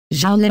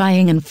Zhao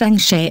Liying and Feng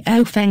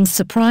Shaofeng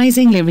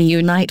surprisingly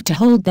reunite to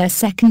hold their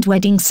second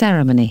wedding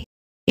ceremony.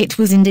 It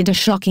was indeed a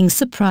shocking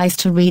surprise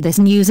to read this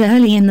news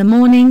early in the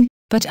morning,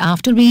 but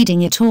after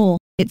reading it all,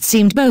 it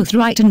seemed both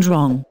right and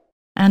wrong.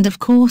 And of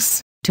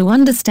course, to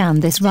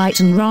understand this right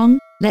and wrong,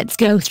 let's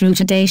go through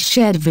today's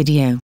shared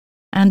video.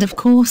 And of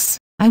course,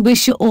 I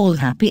wish you all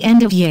happy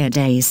end of year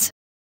days.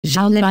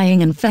 Zhao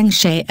Liying and Feng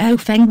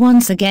Shaofeng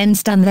once again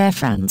stun their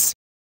fans.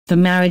 The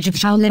marriage of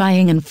Zhao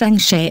Liying and Feng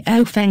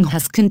Shaofeng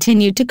has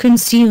continued to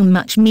consume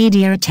much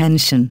media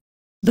attention.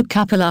 The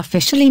couple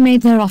officially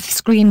made their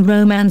off-screen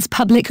romance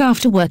public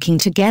after working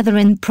together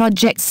in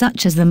projects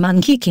such as The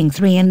Monkey King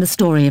 3 and The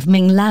Story of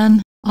Ming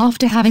Lan.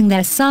 After having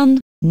their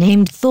son,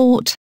 named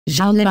Thought,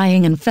 Zhao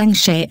Liying and Feng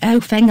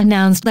Shaofeng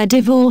announced their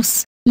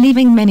divorce,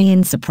 leaving many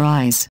in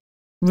surprise.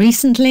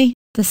 Recently,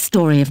 The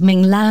Story of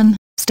Ming Lan,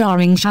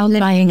 starring Zhao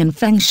Liying and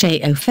Feng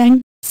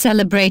Shaofeng,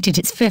 celebrated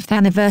its 5th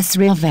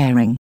anniversary of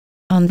airing.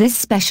 On this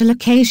special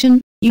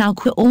occasion,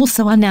 Zhao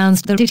also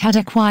announced that it had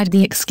acquired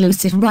the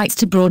exclusive rights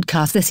to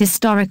broadcast this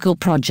historical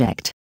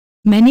project.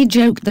 Many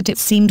joked that it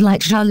seemed like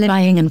Zhao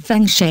Liying and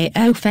Feng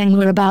Shaofeng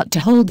were about to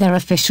hold their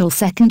official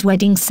second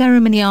wedding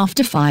ceremony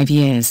after 5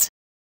 years.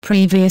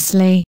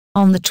 Previously,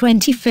 on the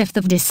 25th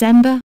of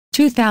December,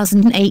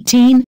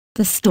 2018,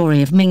 The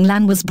Story of Ming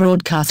Lan was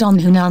broadcast on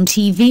Hunan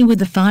TV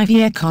with a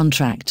 5-year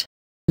contract.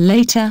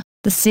 Later,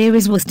 the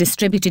series was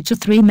distributed to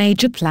 3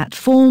 major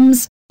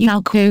platforms,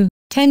 Youku,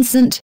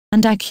 Tencent,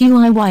 and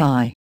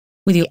iQIYI.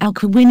 With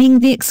Youku winning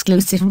the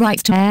exclusive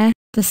rights to air,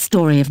 The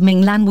Story of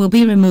Ming Lan will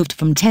be removed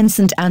from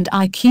Tencent and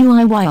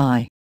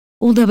iQIYI.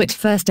 Although it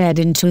first aired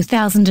in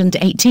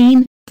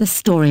 2018, The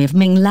Story of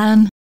Ming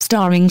Lan,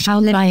 starring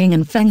Zhao Liying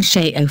and Feng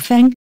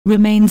Shaofeng,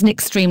 remains an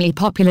extremely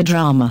popular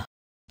drama.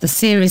 The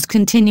series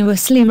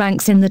continuously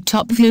ranks in the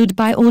top viewed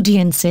by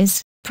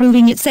audiences,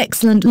 proving its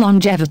excellent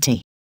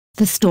longevity.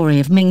 The Story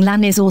of Ming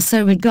Lan is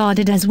also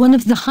regarded as one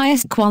of the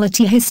highest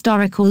quality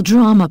historical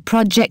drama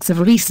projects of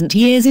recent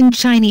years in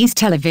Chinese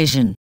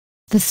television.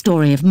 The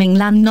Story of Ming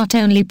Lan not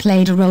only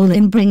played a role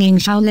in bringing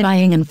Zhao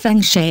Liying and Feng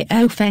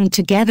Shaofeng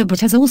together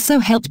but has also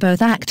helped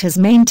both actors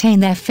maintain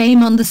their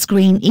fame on the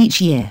screen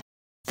each year.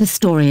 The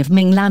Story of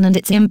Ming Lan and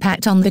its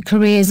impact on the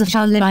careers of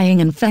Zhao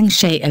Liying and Feng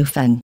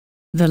Shaofeng.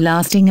 The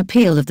lasting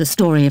appeal of The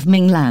Story of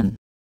Ming Lan.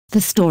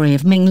 The Story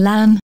of Ming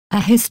Lan, a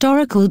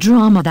historical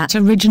drama that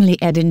originally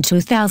aired in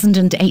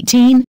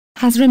 2018,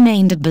 has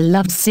remained a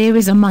beloved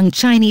series among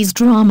Chinese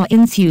drama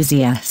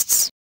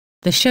enthusiasts.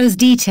 The show's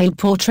detailed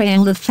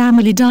portrayal of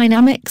family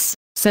dynamics,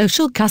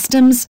 social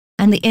customs,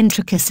 and the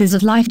intricacies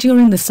of life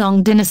during the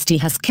Song dynasty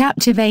has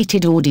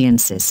captivated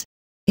audiences.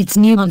 Its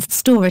nuanced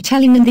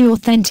storytelling and the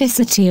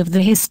authenticity of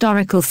the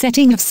historical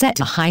setting have set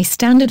a high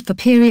standard for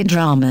period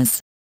dramas.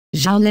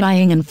 Zhao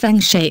Liying and Feng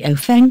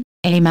Shaofeng,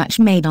 a match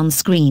made on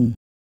screen.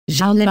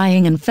 Zhao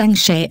Liying and Feng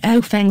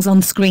Shaofeng's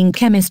on-screen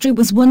chemistry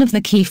was one of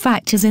the key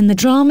factors in the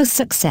drama's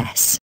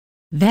success.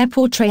 Their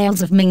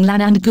portrayals of Ming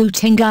Lan and Gu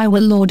Tingai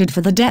were lauded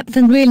for the depth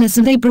and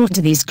realism they brought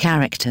to these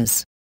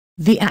characters.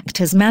 The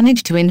actors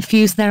managed to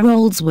infuse their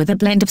roles with a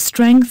blend of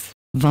strength,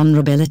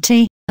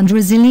 vulnerability, and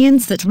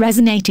resilience that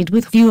resonated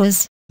with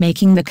viewers,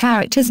 making the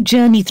characters'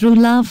 journey through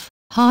love,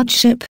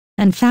 hardship,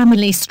 and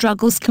family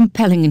struggles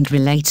compelling and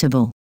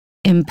relatable.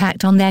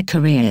 Impact on their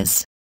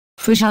careers.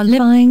 For Zhao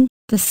Liying,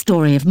 The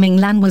Story of Ming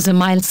Lan was a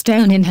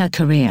milestone in her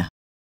career.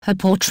 Her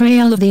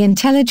portrayal of the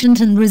intelligent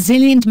and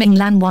resilient Ming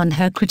Lan won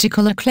her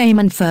critical acclaim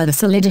and further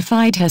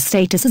solidified her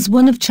status as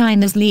one of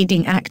China's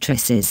leading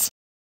actresses.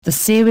 The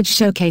series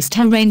showcased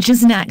her range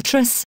as an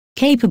actress,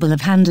 capable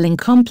of handling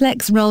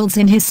complex roles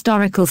in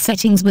historical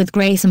settings with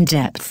grace and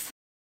depth.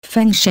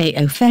 Feng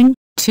Shaofeng,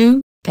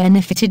 too,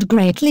 benefited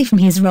greatly from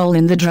his role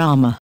in the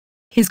drama.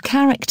 His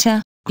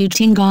character, Gu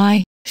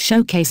Tingai,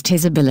 showcased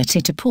his ability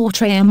to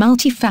portray a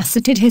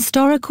multifaceted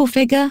historical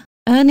figure,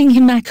 earning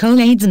him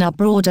accolades and a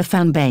broader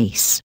fan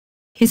base.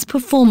 His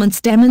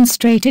performance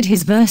demonstrated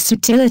his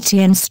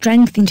versatility and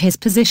strengthened his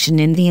position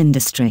in the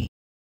industry.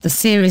 The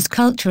series'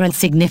 cultural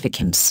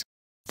significance.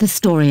 The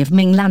Story of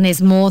Ming Lan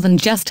is more than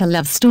just a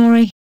love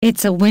story,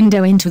 it's a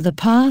window into the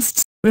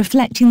past,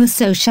 reflecting the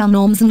social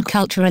norms and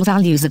cultural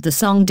values of the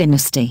Song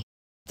dynasty.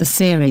 The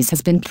series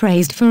has been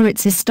praised for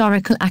its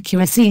historical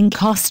accuracy in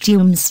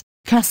costumes,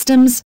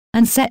 customs,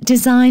 and set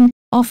design,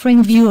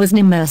 offering viewers an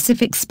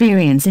immersive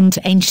experience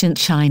into ancient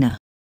China.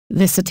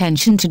 This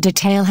attention to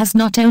detail has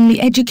not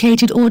only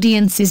educated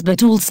audiences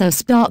but also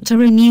sparked a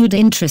renewed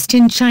interest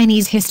in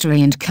Chinese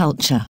history and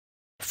culture.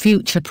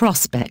 Future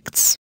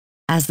prospects.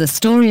 As The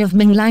Story of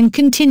Ming Lan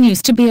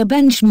continues to be a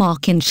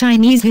benchmark in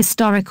Chinese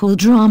historical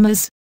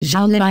dramas,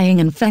 Zhao Liying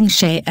and Feng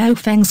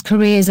Shaofeng's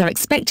careers are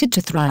expected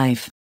to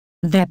thrive.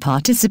 Their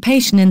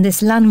participation in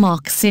this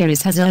landmark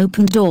series has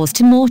opened doors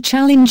to more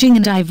challenging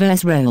and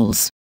diverse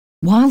roles.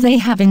 While they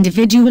have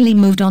individually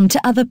moved on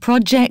to other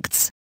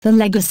projects, the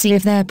legacy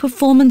of their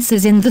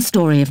performances in The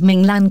Story of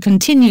Ming Lan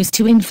continues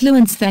to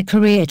influence their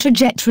career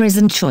trajectories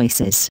and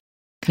choices.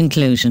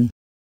 Conclusion.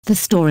 The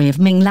story of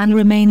Ming Lan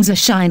remains a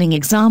shining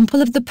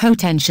example of the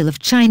potential of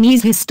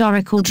Chinese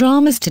historical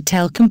dramas to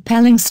tell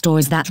compelling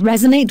stories that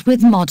resonate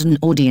with modern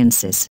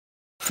audiences.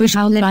 For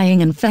Zhao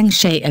Liying and Feng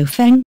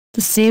Shaofeng,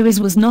 the series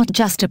was not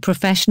just a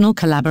professional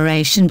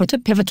collaboration but a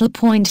pivotal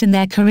point in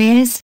their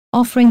careers,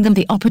 offering them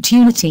the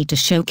opportunity to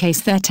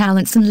showcase their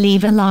talents and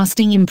leave a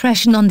lasting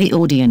impression on the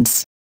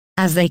audience.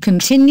 As they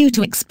continue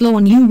to explore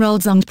new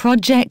roles and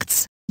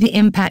projects, the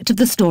impact of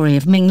the story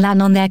of Ming Lan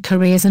on their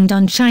careers and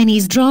on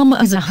Chinese drama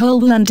as a whole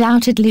will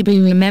undoubtedly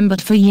be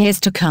remembered for years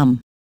to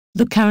come.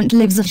 The current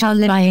lives of Zhao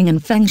Liying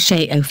and Feng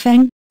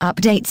Shaofeng,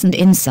 updates and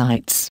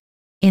insights.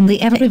 In the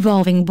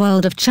ever-evolving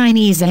world of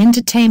Chinese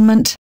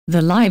entertainment,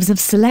 the lives of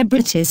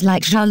celebrities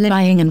like Zhao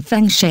Liying and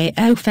Feng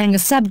Shaofeng are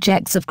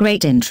subjects of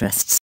great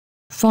interest.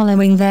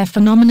 Following their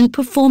phenomenal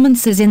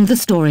performances in the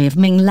story of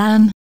Ming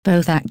Lan,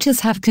 both actors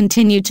have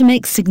continued to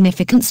make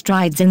significant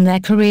strides in their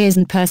careers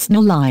and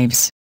personal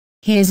lives.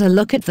 Here's a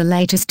look at the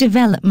latest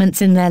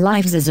developments in their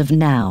lives as of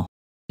now.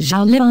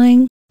 Zhao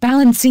Liying,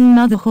 balancing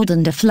motherhood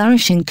and a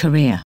flourishing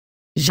career.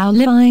 Zhao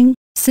Liying,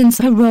 since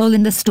her role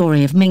in the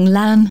story of Ming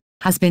Lan,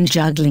 has been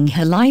juggling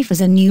her life as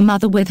a new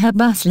mother with her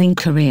bustling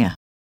career.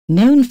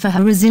 Known for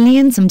her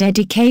resilience and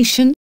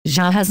dedication,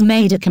 Zhao has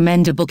made a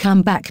commendable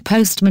comeback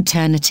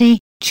post-maternity,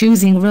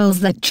 choosing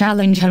roles that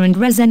challenge her and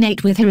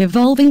resonate with her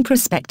evolving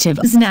perspective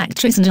as an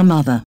actress and a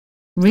mother.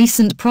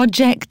 Recent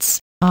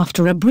projects.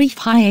 After a brief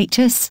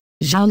hiatus,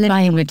 Zhao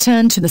Liying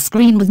returned to the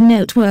screen with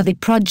noteworthy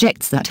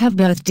projects that have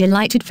both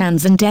delighted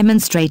fans and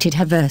demonstrated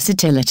her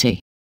versatility.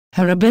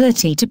 Her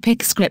ability to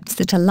pick scripts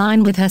that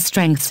align with her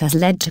strengths has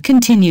led to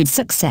continued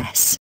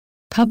success.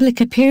 Public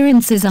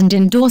appearances and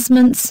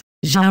endorsements.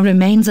 Zhao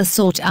remains a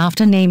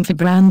sought-after name for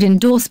brand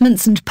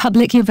endorsements and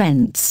public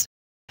events.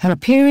 Her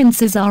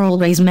appearances are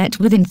always met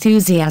with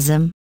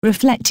enthusiasm,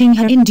 reflecting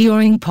her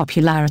enduring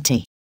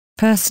popularity.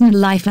 Personal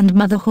life and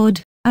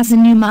motherhood. As a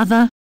new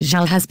mother,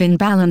 Zhao has been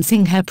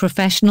balancing her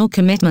professional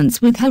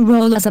commitments with her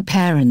role as a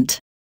parent.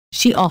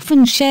 She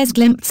often shares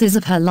glimpses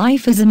of her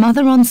life as a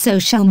mother on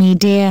social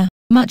media,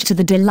 much to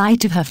the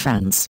delight of her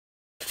fans.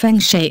 Feng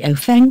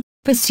Shaofeng,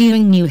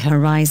 pursuing new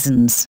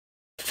horizons.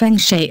 Feng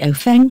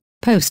Shaofeng,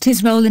 post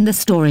his role in the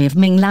story of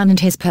Ming Lan and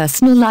his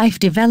personal life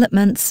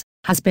developments,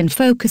 has been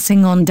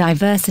focusing on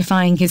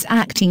diversifying his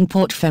acting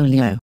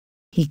portfolio.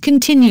 He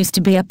continues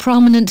to be a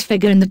prominent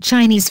figure in the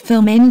Chinese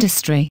film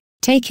industry,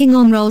 taking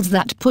on roles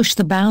that push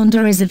the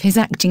boundaries of his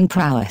acting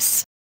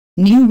prowess.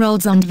 New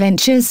roles and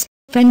ventures.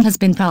 Feng has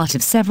been part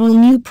of several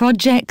new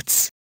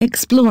projects,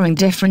 exploring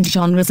different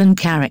genres and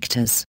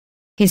characters.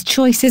 His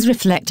choices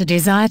reflect a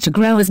desire to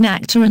grow as an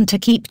actor and to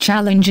keep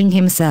challenging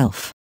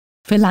himself.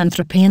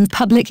 Philanthropy and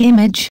public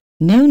image.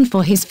 Known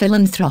for his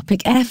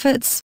philanthropic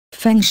efforts,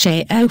 Feng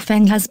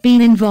Shaofeng has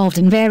been involved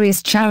in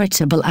various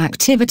charitable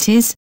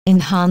activities,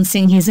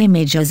 enhancing his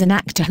image as an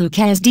actor who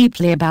cares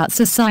deeply about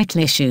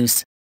societal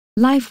issues.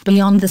 Life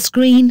beyond the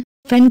screen.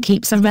 Feng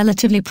keeps a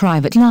relatively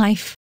private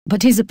life,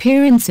 but his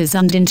appearances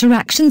and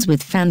interactions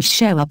with fans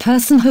show a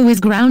person who is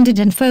grounded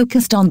and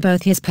focused on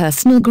both his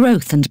personal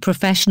growth and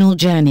professional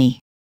journey.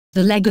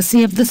 The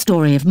legacy of the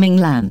story of Ming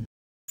Lan.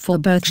 For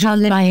both Zhao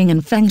Liying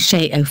and Feng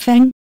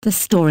Shaofeng, the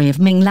story of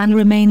Ming Lan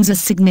remains a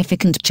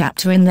significant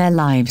chapter in their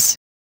lives.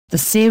 The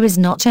series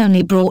not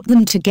only brought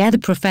them together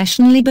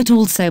professionally but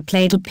also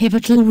played a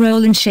pivotal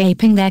role in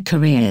shaping their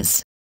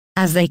careers.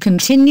 As they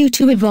continue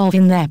to evolve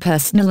in their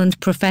personal and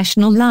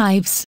professional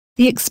lives,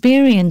 the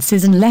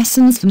experiences and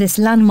lessons from this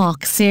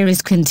landmark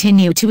series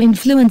continue to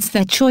influence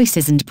their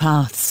choices and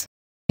paths.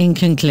 In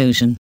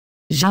conclusion,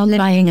 Zhao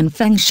Liying and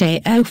Feng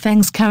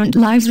Shaofeng's current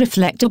lives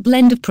reflect a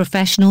blend of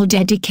professional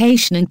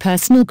dedication and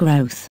personal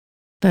growth.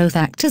 Both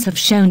actors have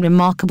shown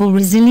remarkable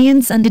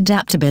resilience and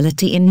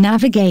adaptability in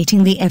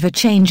navigating the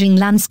ever-changing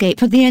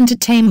landscape of the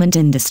entertainment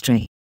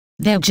industry.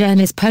 Their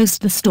journeys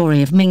post the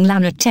story of Ming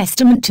Lan are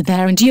testament to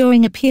their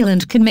enduring appeal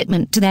and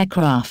commitment to their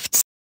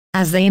crafts.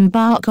 As they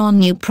embark on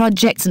new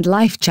projects and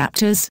life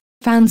chapters,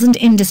 fans and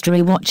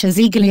industry watchers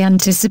eagerly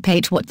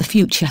anticipate what the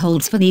future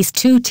holds for these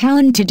two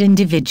talented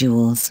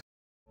individuals.